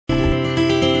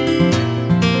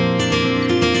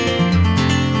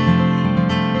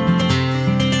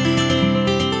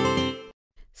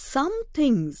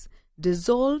things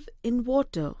dissolve in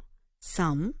water,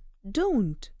 some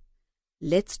don't.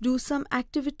 Let's do some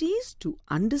activities to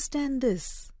understand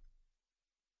this.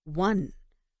 1.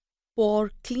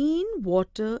 Pour clean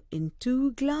water in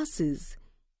 2 glasses,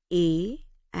 A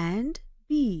and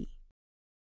B.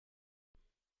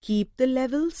 Keep the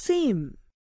level same.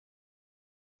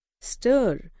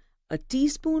 Stir a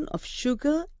teaspoon of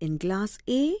sugar in glass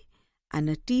A and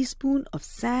a teaspoon of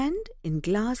sand in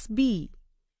glass B.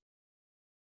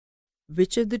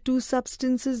 Which of the 2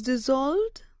 substances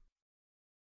dissolved?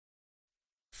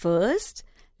 First,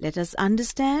 let us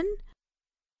understand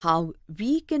how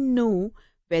we can know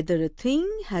whether a thing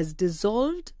has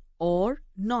dissolved or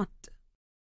not.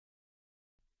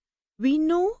 We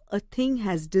know a thing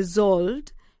has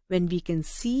dissolved when we can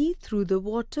see through the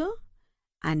water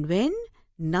and when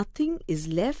nothing is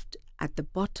left at the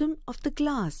bottom of the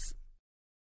glass.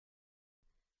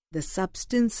 The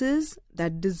substances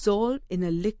that dissolve in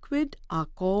a liquid are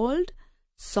called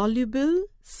soluble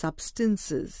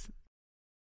substances.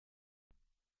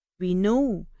 We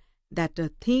know that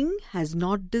a thing has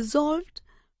not dissolved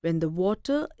when the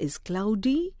water is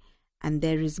cloudy and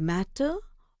there is matter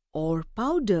or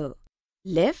powder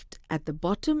left at the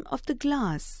bottom of the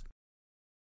glass.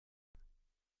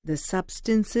 The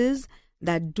substances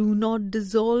that do not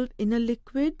dissolve in a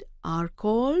liquid are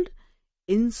called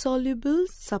insoluble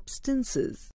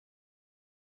substances.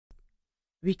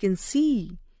 We can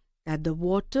see that the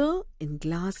water in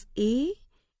glass A,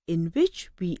 in which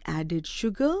we added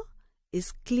sugar,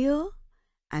 is clear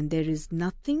and there is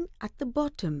nothing at the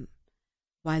bottom,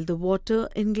 while the water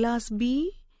in glass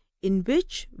B, in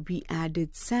which we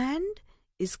added sand,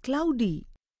 is cloudy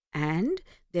and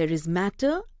there is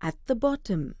matter at the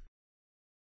bottom.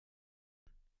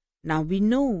 Now we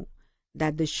know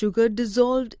that the sugar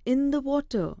dissolved in the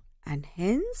water and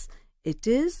hence it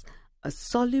is a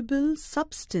soluble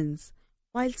substance,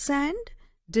 while sand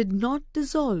did not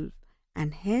dissolve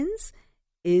and hence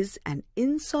is an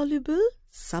insoluble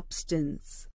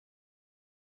substance.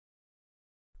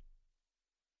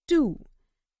 2.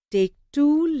 Take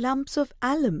 2 lumps of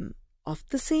alum of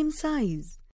the same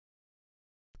size.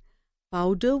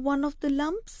 Powder one of the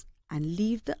lumps and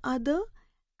leave the other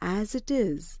as it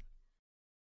is.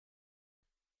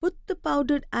 Put the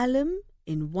powdered alum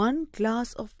in 1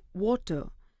 glass of water,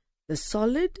 the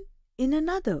solid in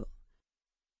another.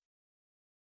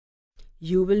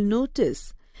 You will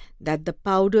notice that the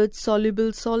powdered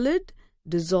soluble solid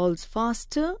dissolves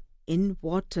faster in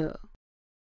water.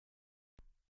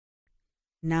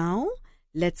 Now,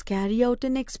 let's carry out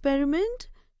an experiment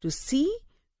to see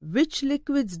which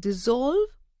liquids dissolve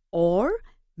or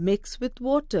mix with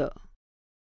water.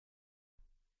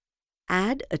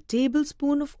 Add a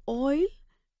tablespoon of oil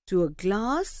to a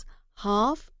glass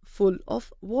half full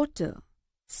of water.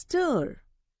 Stir.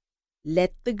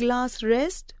 Let the glass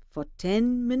rest for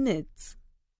 10 minutes.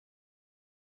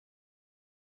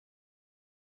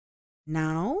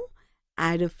 Now,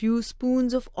 add a few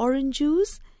spoons of orange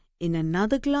juice in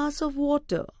another glass of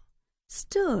water.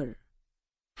 Stir.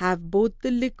 Have both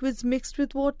the liquids mixed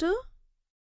with water?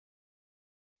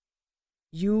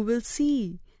 You will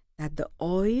see that the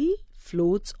oil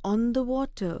floats on the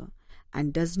water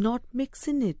and does not mix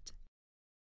in it,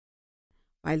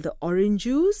 while the orange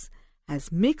juice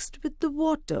has mixed with the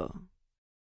water.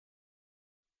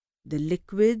 The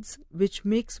liquids which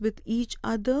mix with each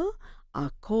other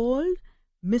are called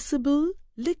miscible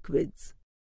liquids,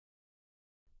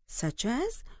 such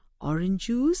as orange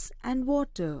juice and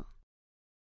water.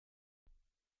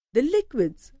 The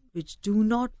liquids which do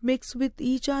not mix with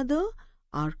each other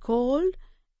are called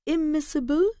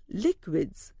immiscible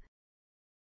liquids,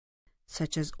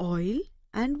 such as oil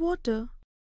and water.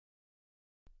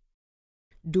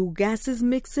 Do gases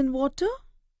mix in water?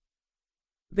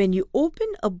 When you open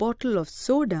a bottle of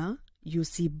soda, you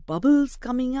see bubbles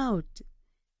coming out.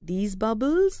 These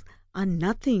bubbles are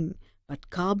nothing but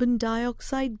carbon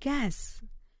dioxide gas.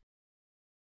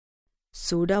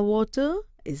 Soda water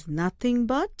is nothing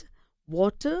but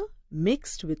water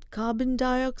mixed with carbon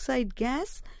dioxide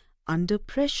gas under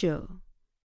pressure.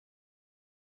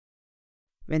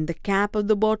 When the cap of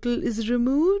the bottle is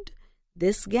removed,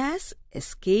 this gas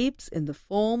escapes in the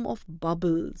form of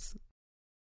bubbles.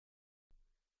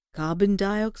 Carbon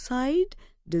dioxide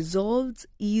dissolves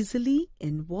easily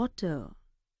in water.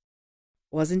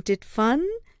 Wasn't it fun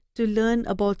to learn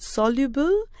about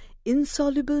soluble,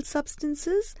 insoluble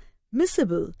substances,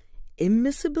 miscible,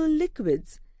 immiscible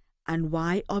liquids, and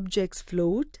why objects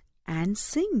float and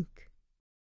sink?